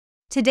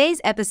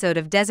Today's episode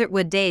of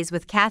Desertwood Days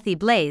with Kathy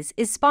Blaze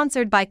is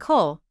sponsored by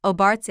Cole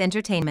Obarts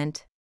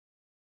Entertainment,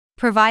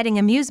 providing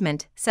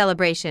amusement,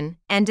 celebration,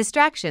 and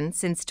distraction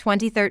since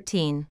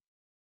 2013.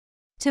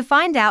 To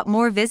find out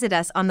more, visit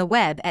us on the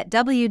web at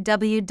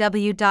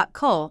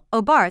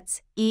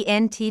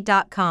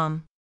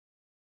www.coleobartsent.com.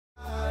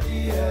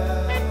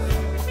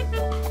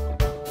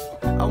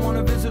 I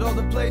wanna visit all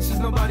the places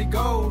nobody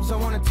goes. I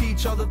wanna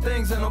teach all the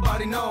things that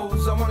nobody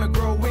knows. I wanna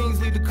grow wings,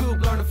 leave the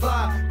coop, learn to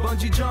fly.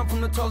 Bungee jump from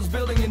the tallest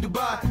building in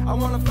Dubai. I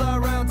wanna fly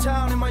around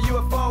town in my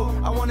UFO.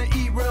 I wanna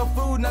eat real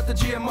food, not the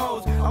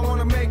GMOs. I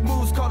wanna make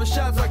moves, call the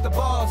shots like the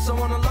boss. I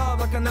wanna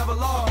love like I never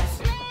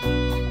lost.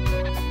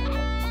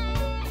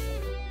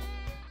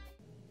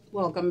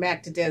 Welcome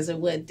back to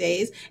Desertwood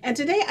Days. And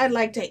today I'd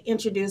like to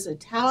introduce a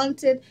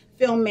talented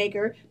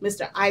filmmaker,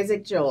 Mr.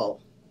 Isaac Joel.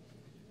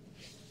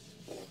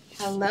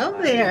 Hello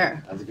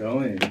there. How's it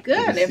going?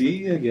 Good. To see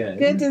you again.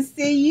 Good to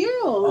see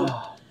you.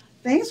 Oh,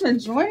 Thanks for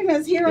joining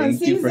us here on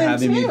season 2. Thank you for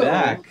having me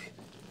back.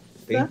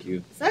 Thank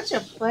you. Such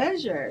a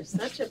pleasure.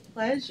 Such a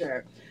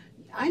pleasure.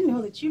 I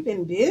know that you've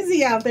been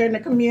busy out there in the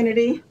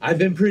community. I've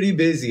been pretty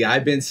busy.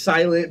 I've been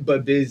silent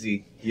but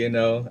busy. You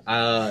know,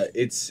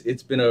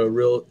 it's been a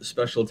real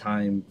special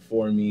time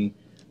for me.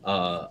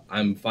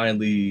 I'm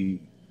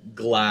finally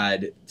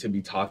glad to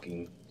be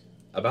talking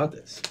about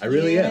this. I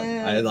really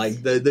am. I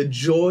like the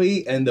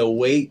joy and the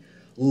weight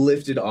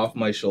lifted off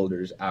my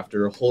shoulders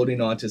after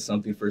holding on to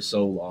something for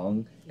so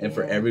long, and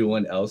for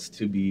everyone else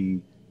to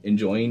be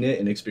enjoying it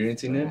and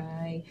experiencing it.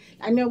 Right.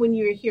 I know when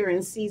you were here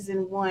in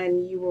season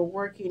 1, you were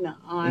working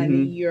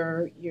on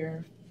your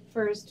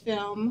first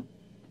film.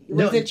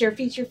 Was it your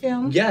feature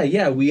film?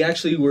 Yeah. We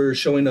actually were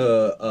showing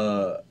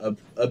a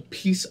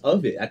piece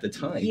of it at the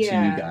time to you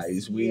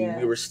guys. We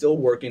were still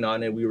working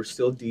on it. We were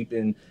still deep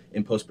in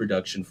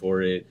post-production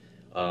for it.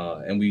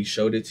 And we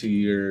showed it to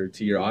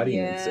your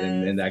audience,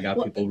 and that got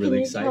people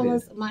really excited. Can you tell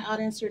us, my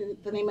audience,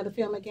 the name of the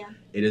film again?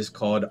 It is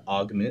called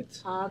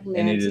Augment,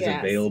 and it is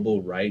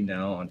available right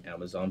now on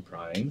Amazon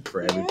Prime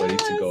for everybody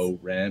to go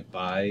rent,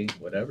 buy,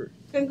 whatever.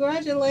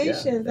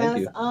 Congratulations.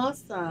 That's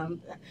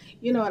awesome.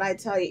 You know what I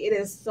tell you, it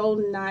is so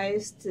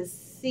nice to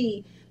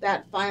see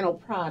that final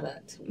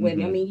product.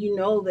 When I mean, you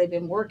know, they've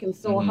been working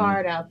so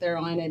hard out there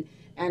on it.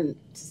 And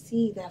to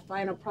see that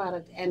final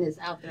product and it's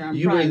out there on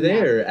You Prime were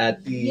there now.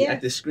 at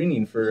the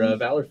screening for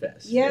Valor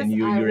Fest. Yes, and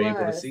you I were was.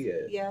 able to see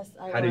it. Yes,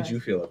 I was. How did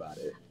you feel about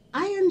it?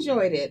 I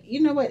enjoyed it.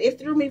 You know what? It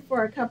threw me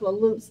for a couple of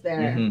loops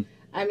there.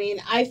 I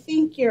mean, I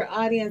think your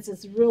audience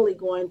is really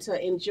going to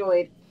enjoy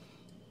it.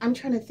 I'm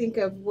trying to think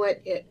of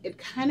what it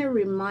kind of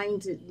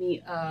reminded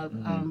me of.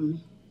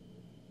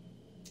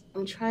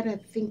 I'm trying to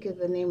think of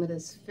the name of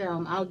this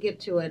film. I'll get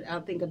to it.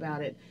 I'll think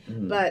about it.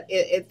 But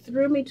it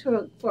threw me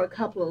for a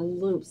couple of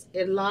loops.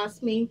 It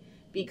lost me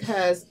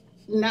because,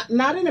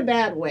 not in a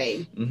bad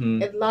way.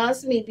 It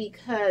lost me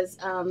because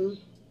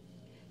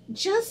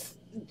just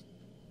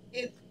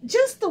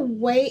the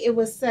way it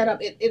was set up.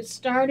 It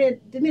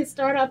started, didn't it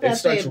start off It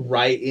starts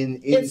right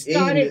in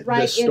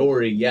the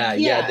story.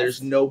 Yeah.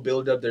 There's no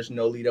build up. There's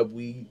no lead up.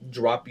 We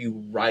drop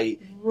you right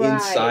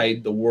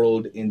inside the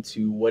world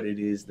into what it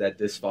is that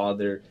this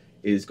father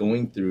is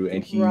going through,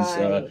 and he's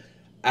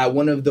at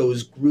one of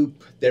those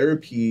group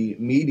therapy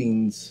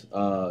meetings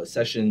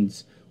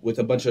sessions with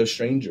a bunch of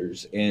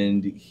strangers,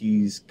 and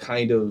he's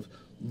kind of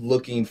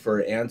looking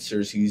for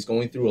answers. He's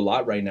going through a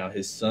lot right now.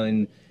 His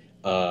son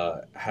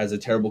has a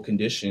terrible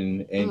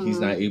condition, and he's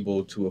not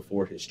able to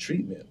afford his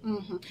treatment.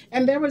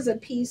 And there was a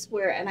piece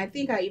where, and I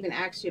think I even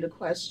asked you the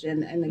question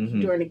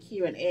during the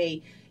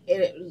Q&A,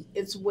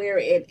 it's where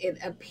it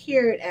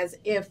appeared as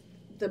if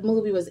the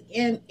movie was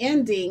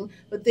ending,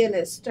 but then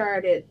it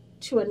started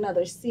to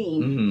another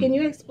scene. Can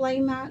you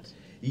explain that?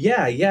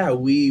 Yeah.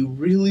 We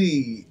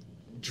really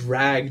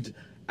dragged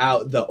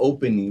out the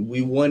opening.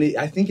 We wanted,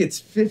 I think it's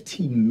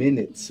 15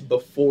 minutes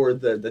before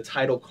the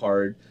title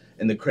card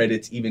and the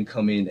credits even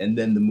come in, and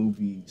then the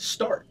movie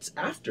starts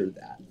after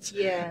that.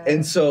 Yeah.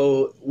 And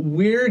so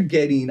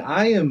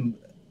I am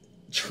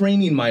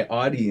training my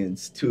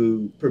audience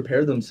to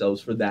prepare themselves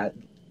for that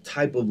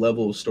type of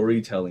level of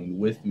storytelling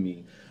with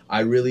me.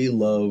 I really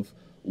love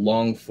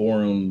long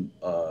form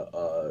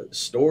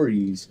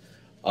stories,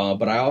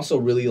 but I also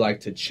really like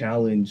to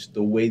challenge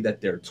the way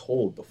that they're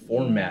told, the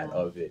format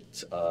of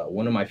it.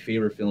 One of my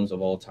favorite films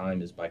of all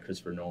time is by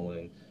Christopher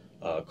Nolan,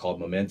 called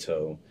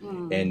Memento,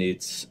 and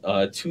it's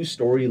 2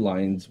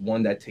 storylines,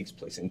 one that takes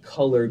place in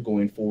color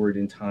going forward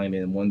in time,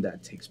 and one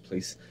that takes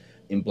place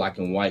in black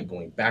and white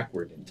going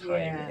backward in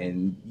time.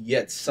 And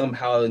yet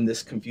somehow in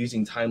this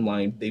confusing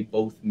timeline, they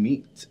both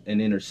meet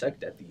and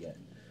intersect at the end.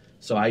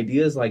 So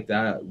ideas like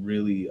that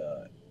really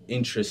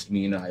interest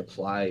me, and I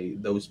apply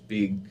those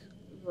big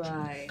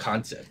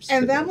concepts.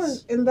 And that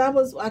was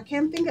I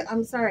can't think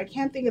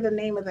of the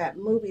name of that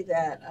movie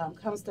that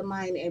comes to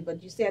mind.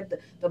 But you said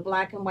the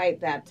black and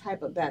white, that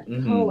type of that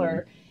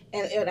color,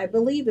 and I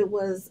believe it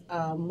was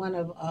one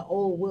of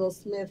old Will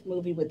Smith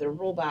movie with the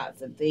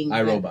robots and things.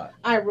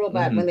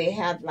 iRobot. When they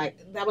had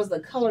that was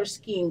the color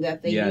scheme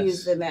that they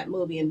used in that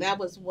movie, and that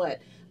was what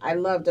I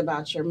loved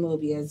about your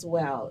movie as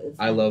well.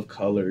 I love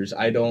colors.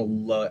 I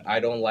don't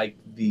like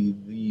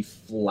the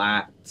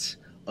flat,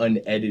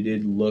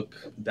 unedited look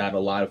that a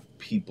lot of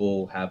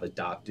people have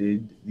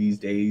adopted these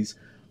days.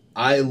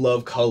 I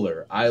love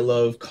color. I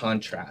love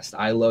contrast.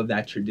 I love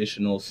that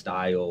traditional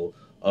style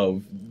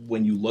of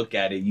when you look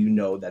at it, you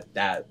know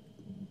that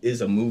is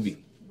a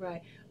movie.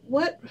 Right.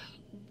 Where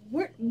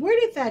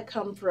did that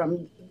come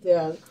from,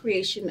 the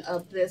creation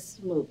of this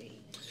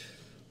movie?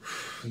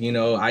 You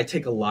know, I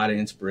take a lot of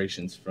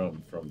inspirations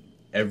from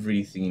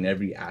everything,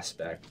 every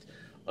aspect,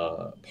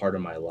 part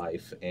of my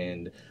life.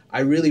 And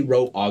I really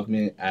wrote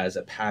Augment as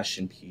a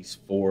passion piece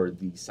for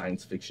the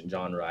science fiction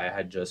genre. I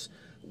had just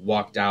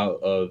walked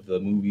out of the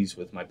movies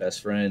with my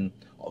best friend,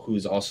 who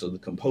is also the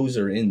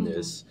composer in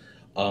this.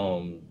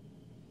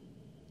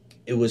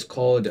 It was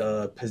called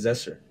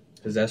Possessor,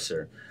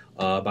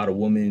 about a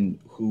woman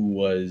who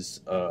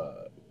was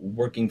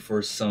working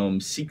for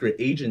some secret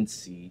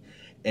agency,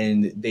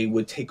 and they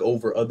would take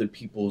over other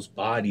people's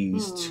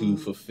bodies to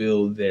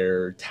fulfill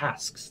their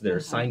tasks, their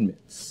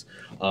assignments.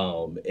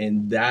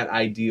 And that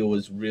idea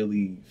was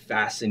really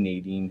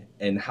fascinating,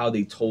 and how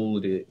they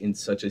told it in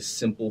such a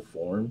simple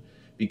form,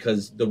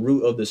 because the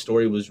root of the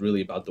story was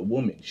really about the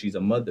woman. She's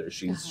a mother,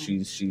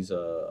 she's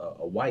a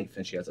wife,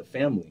 and she has a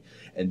family.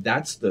 And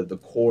that's the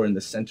core and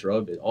the center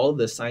of it. All of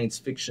the science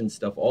fiction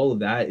stuff, all of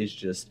that is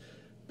just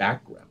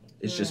background.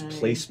 It's just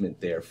placement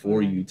there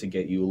for you to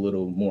get you a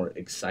little more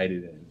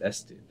excited and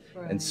invested.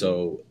 And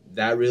so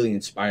that really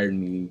inspired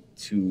me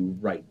to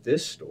write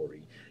this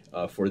story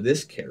for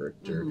this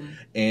character.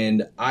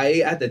 And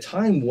I, at the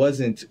time,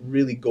 wasn't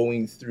really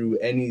going through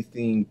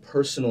anything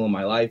personal in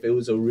my life. It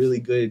was a really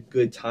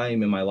good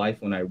time in my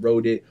life when I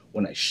wrote it,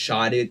 when I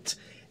shot it.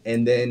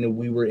 And then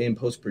we were in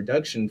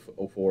post-production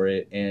for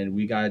it, and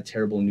we got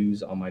terrible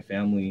news on my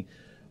family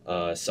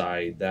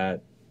side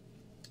that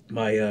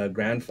my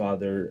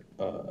grandfather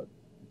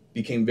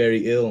became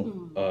very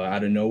ill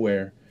out of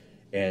nowhere,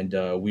 and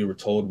we were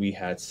told we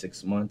had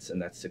 6 months,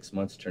 and that 6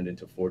 months turned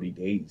into 40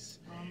 days.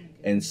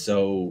 And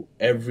so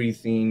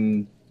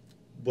everything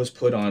was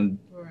put on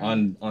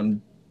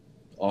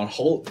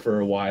hold for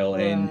a while,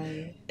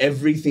 and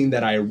everything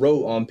that I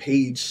wrote on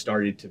page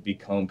started to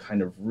become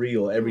kind of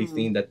real.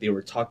 Everything that they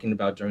were talking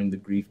about during the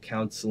grief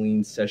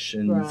counseling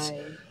sessions,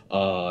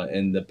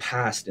 and the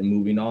past and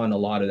moving on, a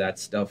lot of that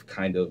stuff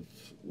kind of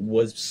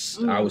was,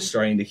 I was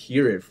starting to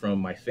hear it from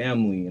my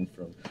family and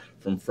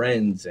from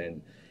friends,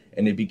 and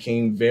it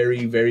became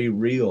very, very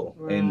real.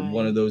 And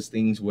one of those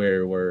things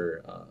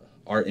where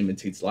art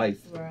imitates life.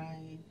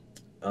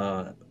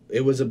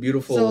 It was a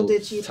beautiful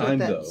time,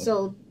 though.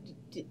 So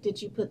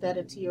did you put that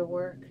into your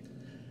work?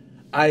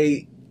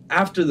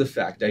 After the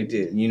fact, I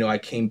did. You know, I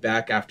came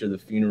back after the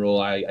funeral.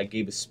 I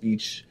gave a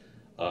speech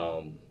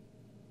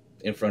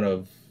in front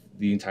of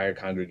the entire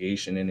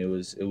congregation, and it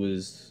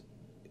was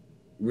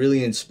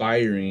really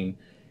inspiring.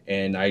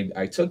 And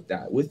I took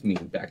that with me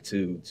back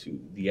to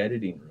the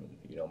editing room.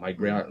 You know, my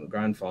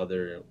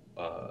grandfather,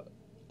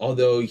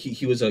 although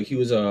he was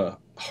a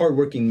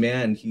hardworking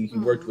man, he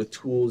worked with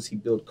tools, he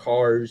built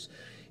cars,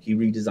 he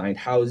redesigned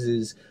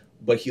houses,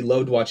 but he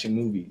loved watching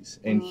movies,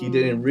 and he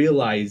didn't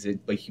realize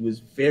it, but he was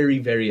very,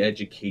 very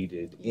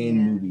educated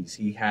in movies.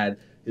 He had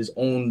his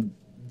own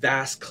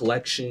vast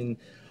collection.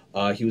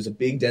 He was a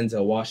big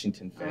Denzel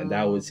Washington fan.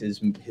 That was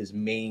his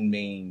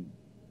main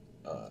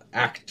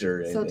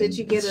actor and, so did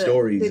you get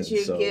stories. Did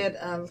you get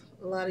a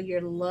lot of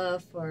your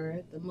love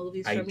for the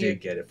movies from I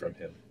did get it from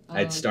him.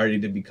 It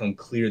started to become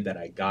clear that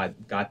I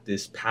got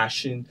this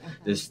passion,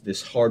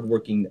 this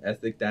hardworking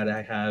ethic that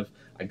I have.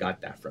 I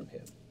got that from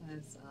him.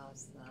 That's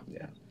awesome.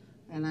 Yeah.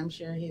 And I'm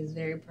sure he's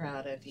very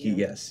proud of you.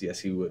 Yes,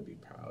 he would be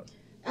proud.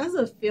 As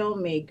a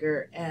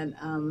filmmaker, and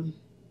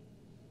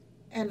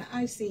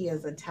I see you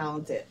as a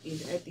talented,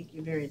 I think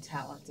you're very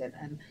talented,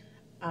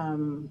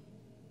 and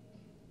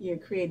you're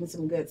creating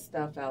some good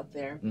stuff out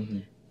there.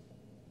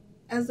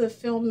 As a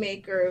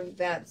filmmaker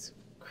that's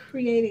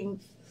creating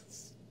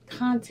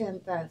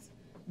content that's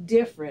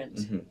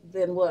different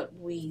than what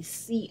we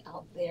see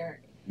out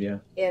there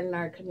in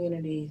our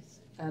communities,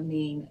 I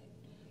mean,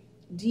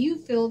 do you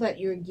feel that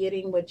you're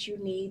getting what you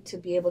need to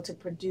be able to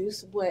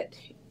produce what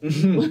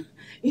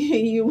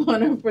you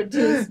want to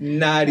produce?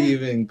 Not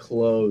even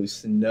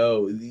close.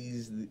 No,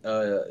 these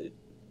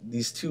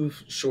two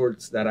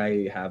shorts that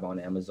I have on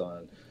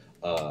Amazon,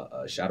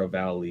 Shadow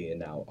Valley and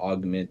now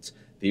Augment,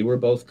 they were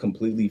both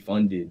completely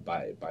funded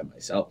by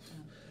myself.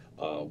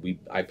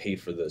 I paid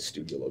for the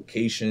studio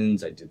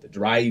locations, I did the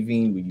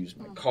driving, we used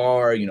my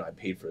car, you know, I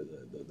paid for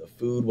the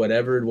food,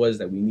 whatever it was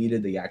that we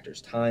needed, the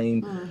actors'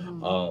 time.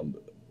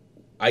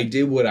 I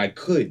did what I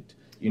could,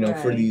 you know,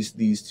 for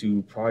these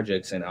two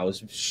projects, and I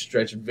was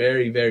stretched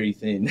very, very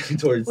thin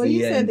towards the end. Well,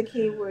 you said the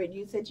key word.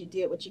 You said you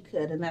did what you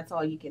could, and that's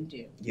all you can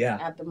do.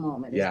 At the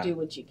moment, is do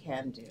what you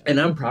can do. And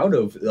I'm proud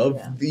of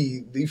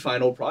the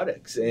final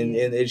products, and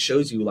it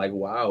shows you, like,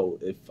 wow,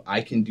 if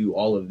I can do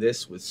all of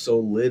this with so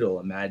little,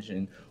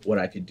 imagine what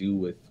I could do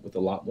with a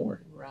lot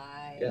more.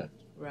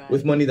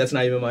 With money that's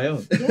not even my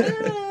own.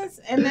 Yes,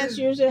 And that's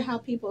usually how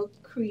people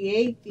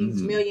create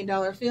these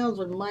million-dollar films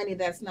with money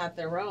that's not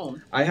their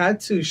own. I had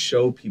to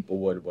show people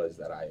what it was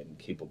that I am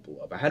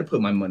capable of. I had to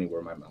put my money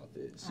where my mouth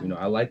is. You know,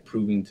 I like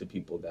proving to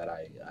people that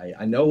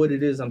I know what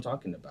it is I'm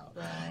talking about.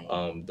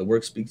 Right. The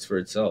work speaks for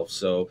itself.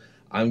 So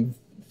I'm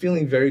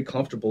feeling very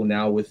comfortable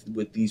now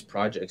with these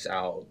projects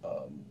out,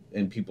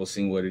 and people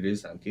seeing what it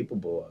is I'm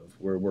capable of.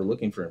 We're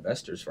looking for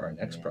investors for our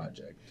next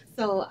project.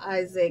 So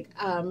Isaac,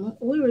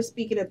 we were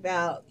speaking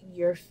about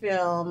your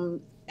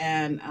film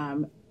and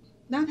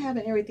not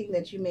having everything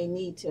that you may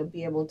need to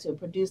be able to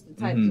produce the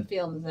types of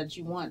films that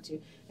you want to,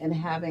 and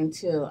having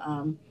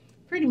to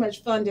pretty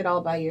much fund it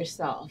all by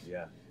yourself.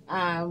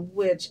 Yeah.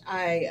 Which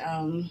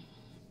I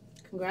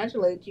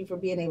congratulate you for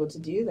being able to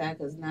do that,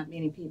 because not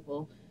many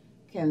people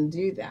can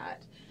do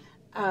that.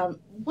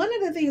 One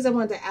of the things I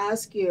wanted to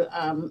ask you,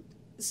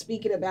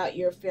 speaking about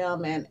your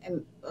film,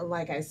 and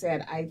like I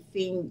said, I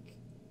think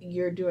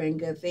you're doing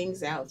good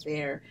things out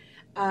there.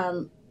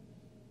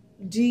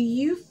 Do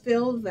you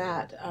feel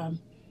that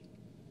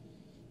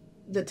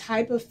the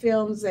type of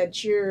films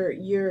that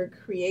you're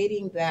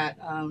creating, that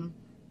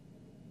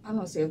I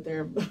don't say if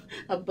they're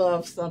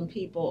above some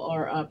people,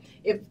 or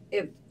if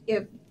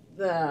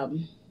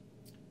the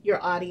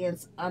your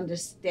audience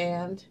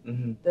understand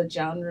the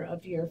genre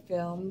of your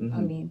film?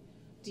 I mean,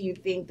 do you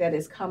think that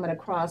it's coming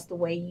across the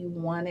way you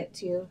want it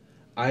to?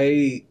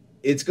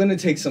 It's going to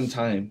take some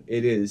time.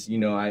 It is, you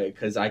know,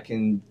 because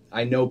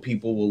I know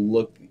people will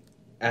look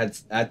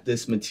at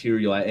this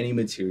material, at any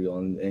material,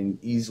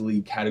 and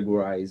easily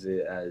categorize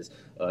it as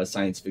a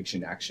science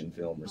fiction action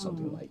film or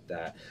something like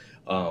that.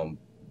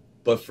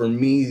 But for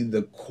me,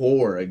 the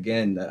core,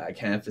 again, that I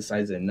can't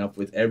emphasize it enough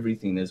with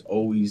everything, is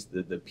always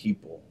the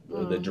people,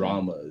 the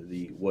drama,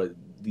 the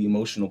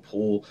emotional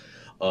pull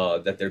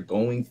that they're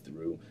going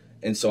through.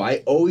 And so I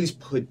always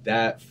put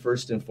that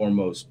first and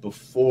foremost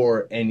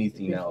before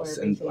anything else.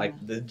 And like,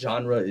 the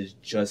genre is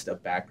just a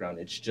background.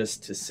 It's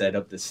just to set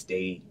up the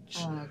stage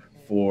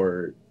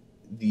for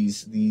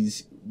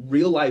these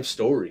real life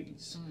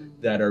stories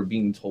that are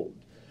being told.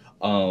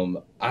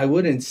 I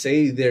wouldn't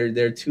say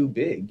they're too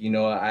big. You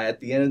know, at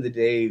the end of the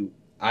day,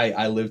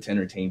 I live to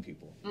entertain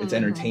people. It's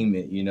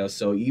entertainment, you know.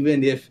 So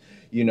even if,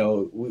 you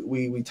know,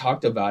 we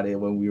talked about it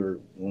when we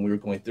were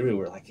going through it,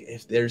 we're like,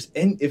 if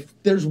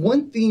there's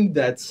one thing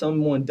that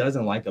someone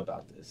doesn't like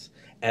about this,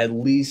 at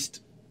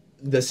least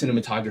the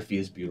cinematography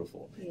is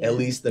beautiful. At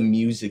least the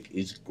music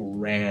is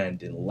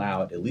grand and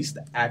loud. At least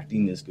the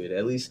acting is good.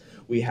 At least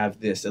we have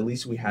this. At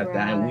least we have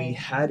that. And we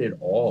had it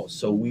all.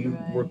 So we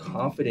were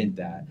confident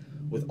that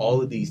with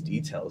all of these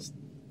details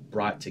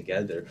brought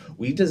together,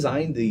 we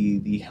designed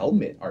the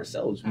helmet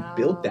ourselves. We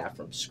built that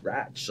from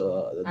scratch.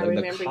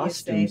 The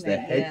costumes, the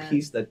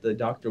headpiece that the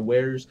doctor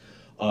wears,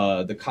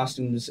 the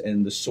costumes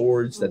and the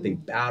swords that they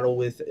battle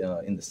with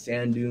in the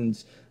sand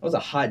dunes. That was a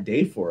hot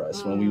day for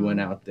us when we went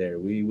out there.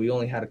 We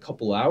only had a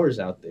couple hours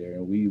out there,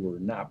 and we were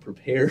not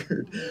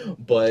prepared,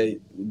 but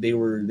they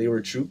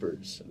were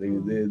troopers.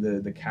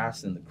 The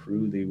cast and the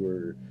crew, they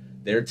were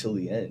there till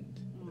the end.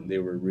 And they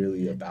were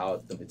really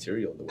about the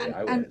material the way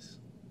I was.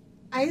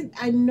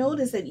 I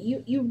noticed that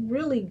you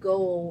really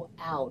go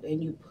out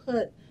and you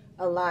put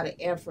a lot of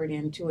effort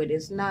into it.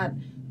 It's not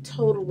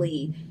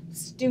totally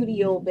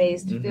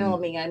studio-based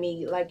filming. I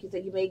mean, like you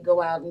said, you may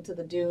go out into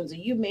the dunes, or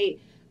you may,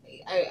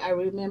 I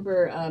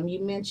remember you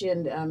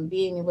mentioned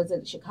being, was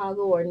it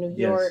Chicago or New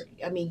York?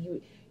 I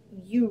mean,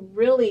 you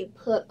really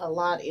put a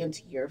lot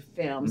into your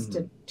films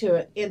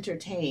to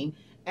entertain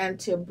and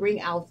to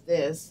bring out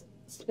this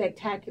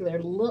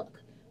spectacular look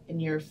in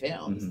your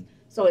films.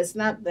 So it's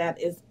not that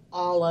it's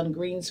all on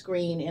green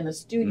screen in a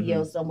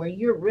studio somewhere.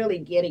 You're really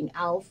getting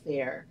out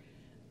there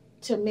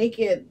to make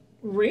it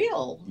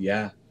real.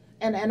 Yeah.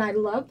 And I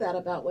love that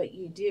about what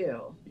you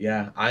do.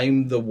 Yeah,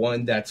 I'm the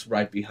one that's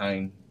right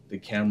behind the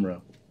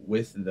camera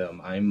with them.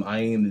 I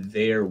am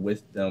there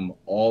with them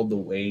all the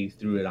way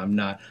through it. I'm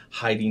not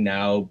hiding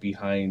out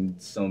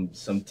behind some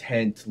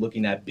tent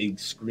looking at big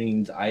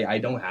screens. I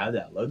don't have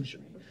that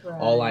luxury.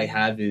 All I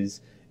have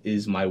is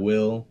my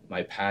will,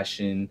 my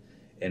passion,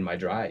 and my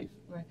drive.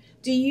 Right.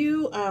 Do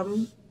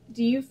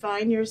you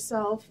find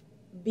yourself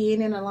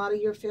being in a lot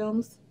of your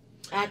films?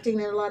 Acting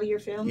in a lot of your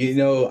films? You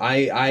know,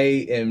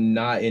 I am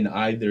not in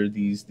either of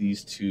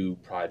these two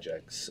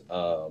projects.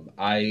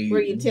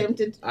 Were you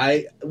tempted?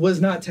 I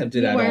was not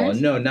tempted at all.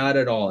 No, not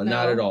at all. No.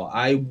 Not at all.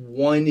 I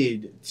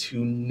wanted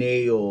to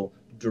nail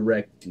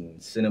directing,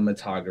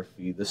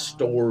 cinematography, the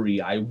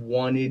story. I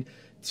wanted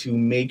to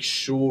make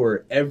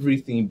sure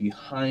everything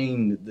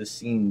behind the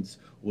scenes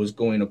was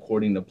going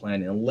according to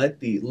plan, and let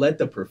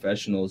the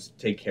professionals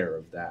take care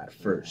of that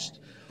first.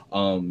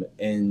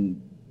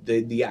 And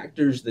the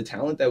actors, the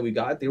talent that we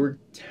got, they were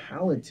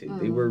talented.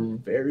 They were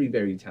very,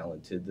 very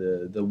talented.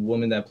 The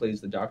woman that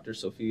plays the doctor,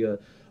 Sophia,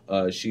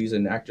 she's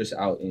an actress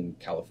out in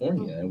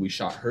California, and we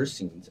shot her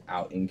scenes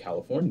out in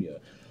California.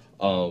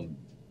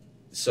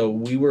 So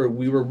we were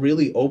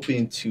really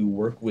open to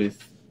work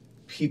with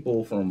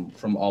people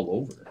from all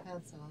over.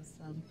 That's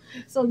awesome.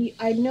 So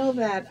I know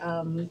that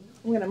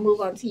I'm going to move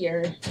on to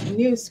your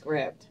new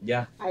script.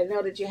 Yeah. I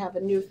know that you have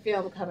a new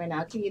film coming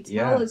out. Can you tell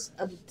Yeah. us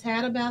a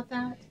tad about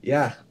that?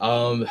 Yeah.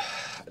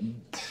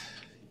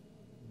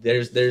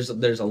 There's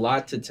a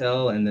lot to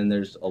tell, and then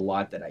there's a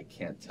lot that I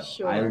can't tell.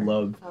 Sure. I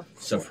love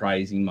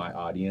surprising my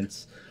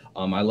audience.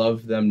 I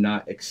love them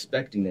not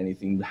expecting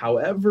anything.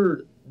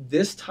 However,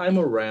 this time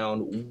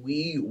around,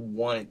 we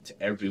want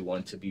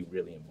everyone to be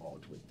really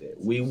involved with it.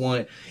 We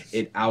want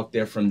it out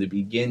there from the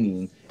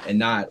beginning and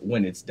not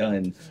when it's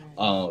done.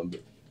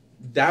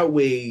 That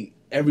way,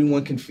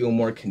 everyone can feel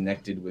more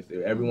connected with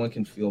it. Everyone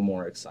can feel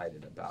more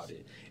excited about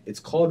it. It's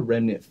called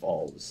Remnant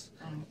Falls,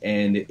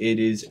 and it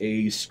is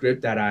a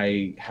script that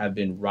I have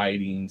been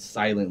writing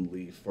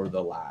silently for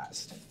the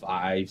last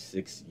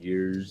 5-6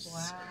 years.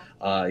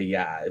 Wow.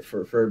 Yeah,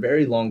 for a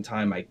very long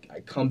time. I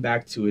come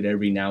back to it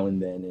every now and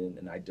then,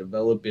 and I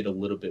develop it a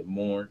little bit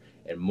more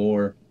and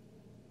more.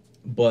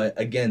 But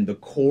again, the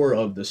core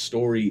of the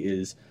story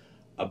is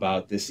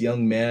about this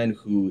young man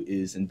who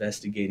is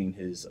investigating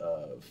his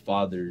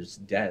father's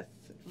death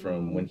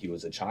from when he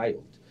was a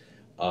child.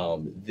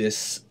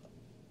 This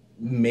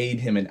made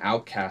him an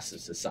outcast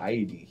of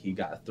society. He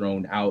got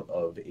thrown out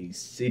of a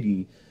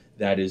city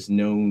that is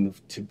known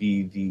to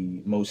be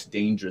the most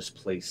dangerous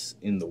place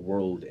in the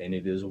world, and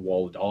it is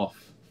walled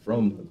off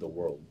from the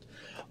world.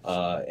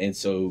 And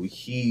so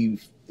he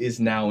is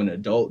now an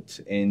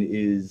adult and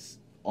is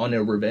on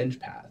a revenge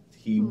path.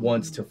 He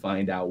wants to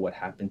find out what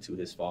happened to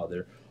his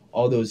father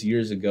all those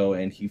years ago,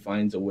 and he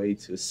finds a way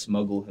to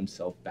smuggle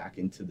himself back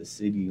into the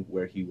city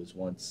where he was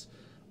once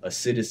a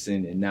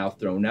citizen and now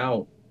thrown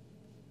out.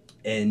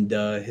 And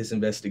his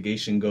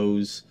investigation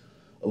goes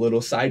a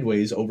little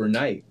sideways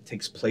overnight. It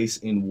takes place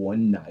in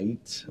one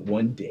night,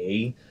 one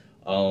day,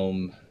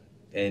 and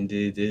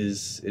it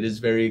is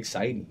very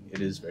exciting.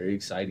 It is very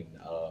exciting.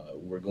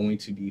 We're going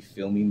to be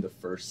filming the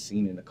first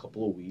scene in a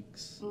couple of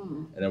weeks,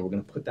 and then we're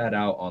going to put that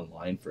out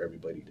online for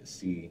everybody to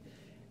see.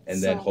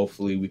 And then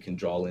hopefully we can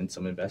draw in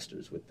some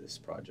investors with this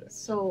project.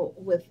 So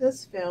with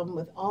this film,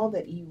 with all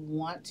that you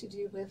want to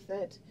do with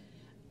it,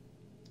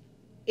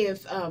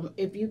 if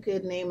you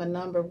could name a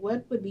number,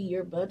 what would be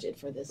your budget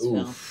for this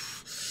film?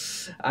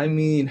 I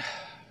mean,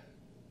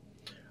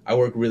 I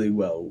work really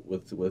well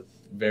with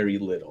very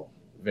little.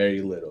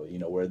 You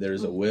know, where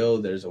there's a will,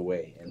 there's a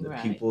way. And the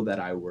people that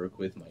I work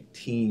with, my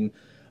team,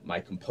 my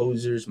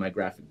composers, my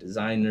graphic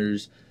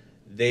designers,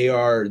 they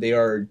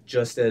are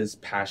just as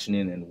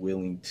passionate and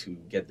willing to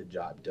get the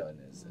job done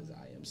as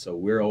I am. So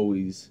we're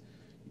always,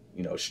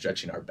 you know,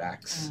 stretching our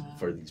backs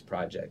for these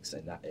projects,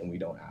 and we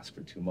don't ask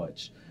for too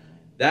much.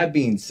 That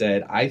being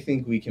said, I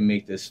think we can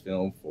make this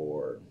film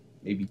for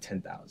maybe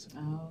 10,000.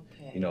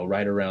 Okay. You know,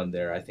 right around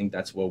there. I think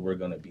that's what we're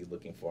going to be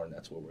looking for, and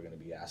that's what we're going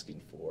to be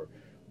asking for.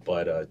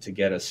 But to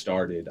get us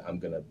started, I'm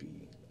going to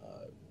be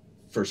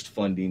first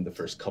funding the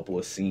first couple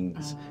of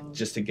scenes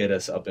just to get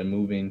us up and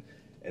moving.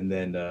 And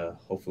then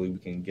hopefully we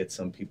can get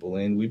some people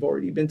in. We've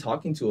already been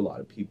talking to a lot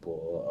of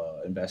people,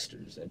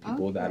 investors and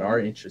people that are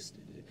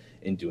interested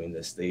in doing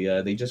this.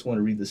 They just want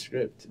to read the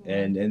script,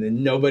 and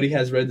then nobody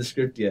has read the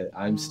script yet.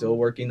 I'm still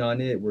working on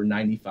it. We're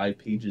 95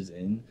 pages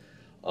in.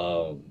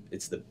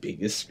 It's the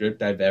biggest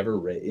script I've ever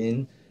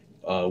written.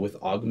 With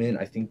Augment,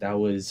 I think that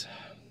was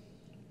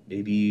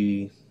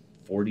maybe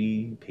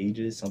 40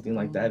 pages, something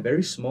like that.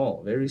 Very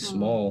small.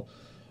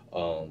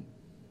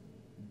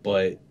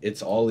 But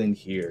it's all in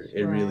here.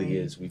 It really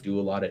is. We do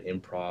a lot of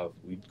improv.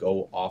 We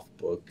go off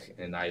book,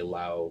 and I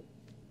allow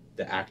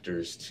the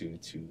actors to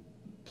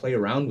play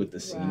around with the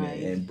scene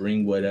and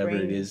bring whatever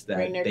it is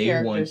that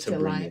they want to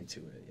bring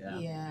into it. Yeah.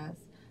 Yes.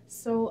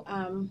 So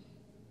I've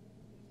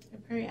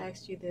probably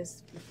asked you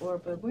this before,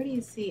 but where do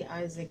you see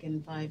Isaac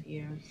in 5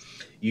 years?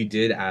 You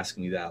did ask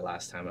me that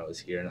last time I was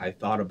here, and I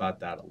thought about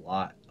that a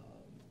lot,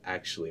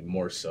 actually,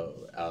 more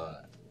so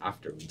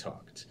after we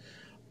talked.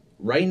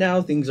 Right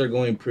now, things are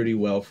going pretty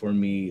well for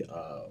me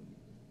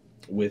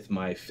with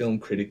my film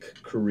critic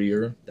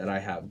career that I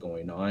have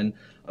going on.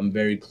 I'm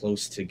very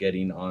close to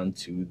getting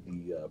onto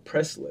the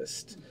press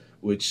list,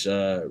 which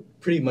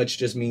pretty much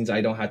just means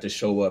I don't have to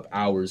show up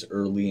hours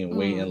early and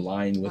wait in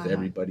line with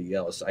everybody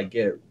else. I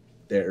get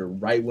there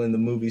right when the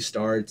movie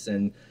starts,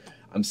 and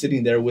I'm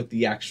sitting there with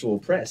the actual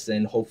press,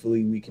 and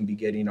hopefully we can be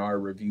getting our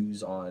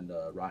reviews on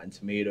Rotten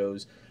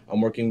Tomatoes.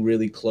 I'm working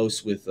really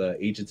close with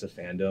Agents of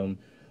Fandom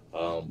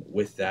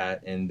with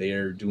that, and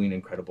they're doing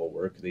incredible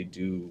work. They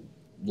do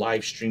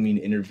live streaming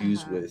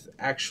interviews with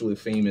actually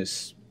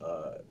famous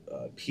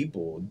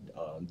people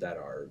that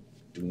are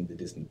doing the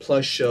Disney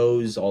Plus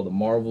shows, all the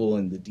Marvel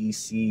and the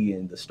DC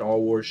and the Star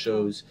Wars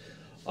shows.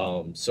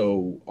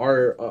 So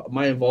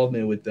my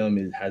involvement with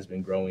them has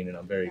been growing, and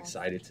I'm very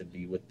excited to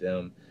be with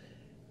them.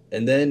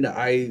 And then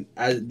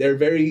they're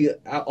very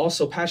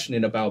also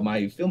passionate about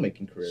my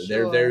filmmaking career.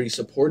 They're very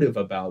supportive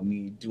about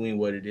me doing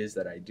what it is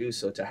that I do.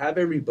 So to have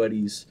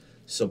everybody's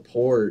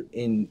support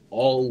in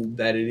all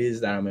that it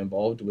is that I'm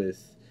involved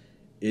with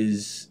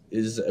is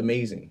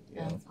amazing.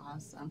 That's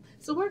awesome.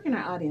 So where can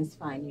our audience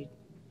find you?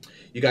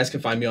 You guys can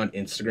find me on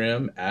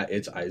Instagram at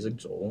It's Isaac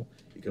Joel.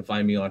 You can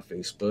find me on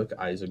Facebook,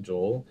 Isaac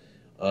Joel.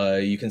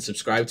 You can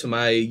subscribe to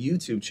my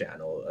YouTube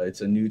channel.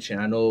 It's a new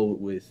channel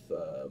with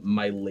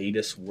my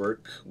latest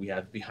work. We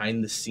have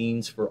behind the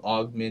scenes for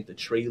Augment. The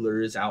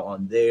trailer is out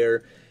on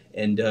there.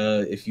 And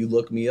if you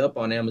look me up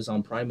on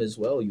Amazon Prime as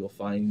well, you'll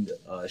find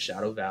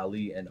Shadow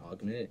Valley and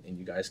Augment, and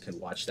you guys can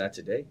watch that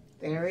today.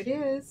 There it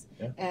is.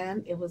 Yeah.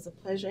 And it was a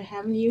pleasure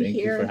having you Thank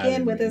you here for again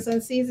having with me. us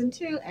on season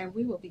 2, and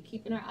we will be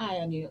keeping our eye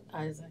on you,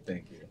 Isaac.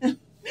 Thank you.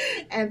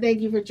 And thank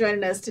you for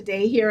joining us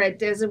today here at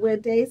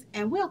Desertwood Days,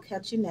 and we'll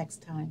catch you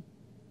next time.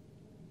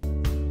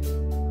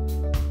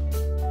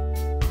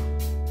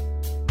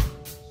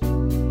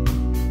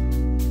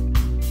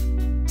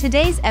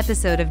 Today's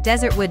episode of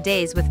Desertwood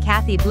Days with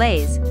Kathy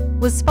Blaze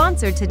was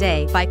sponsored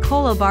today by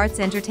Colobarts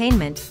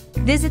Entertainment.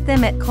 Visit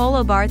them at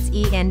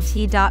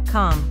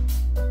colobartsent.com.